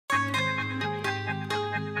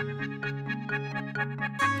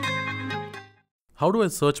How do I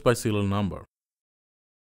search by serial number?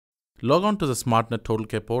 Log on to the SmartNet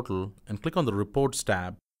TotalCare portal and click on the Reports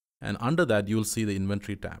tab, and under that you will see the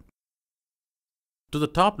Inventory tab. To the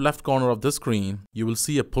top left corner of this screen, you will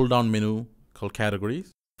see a pull-down menu called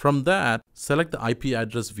Categories. From that, select the IP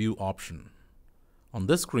address view option. On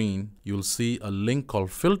this screen, you will see a link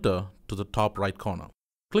called Filter to the top right corner.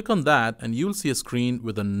 Click on that and you will see a screen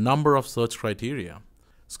with a number of search criteria.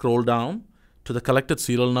 Scroll down to the Collected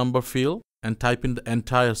Serial Number field and type in the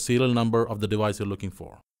entire serial number of the device you're looking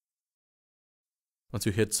for. Once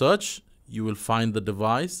you hit search, you will find the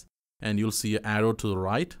device and you'll see an arrow to the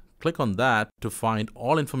right. Click on that to find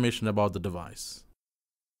all information about the device.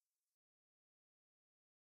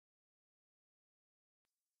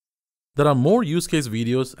 There are more use case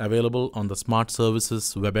videos available on the Smart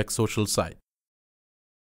Services WebEx social site.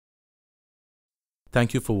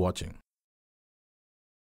 Thank you for watching.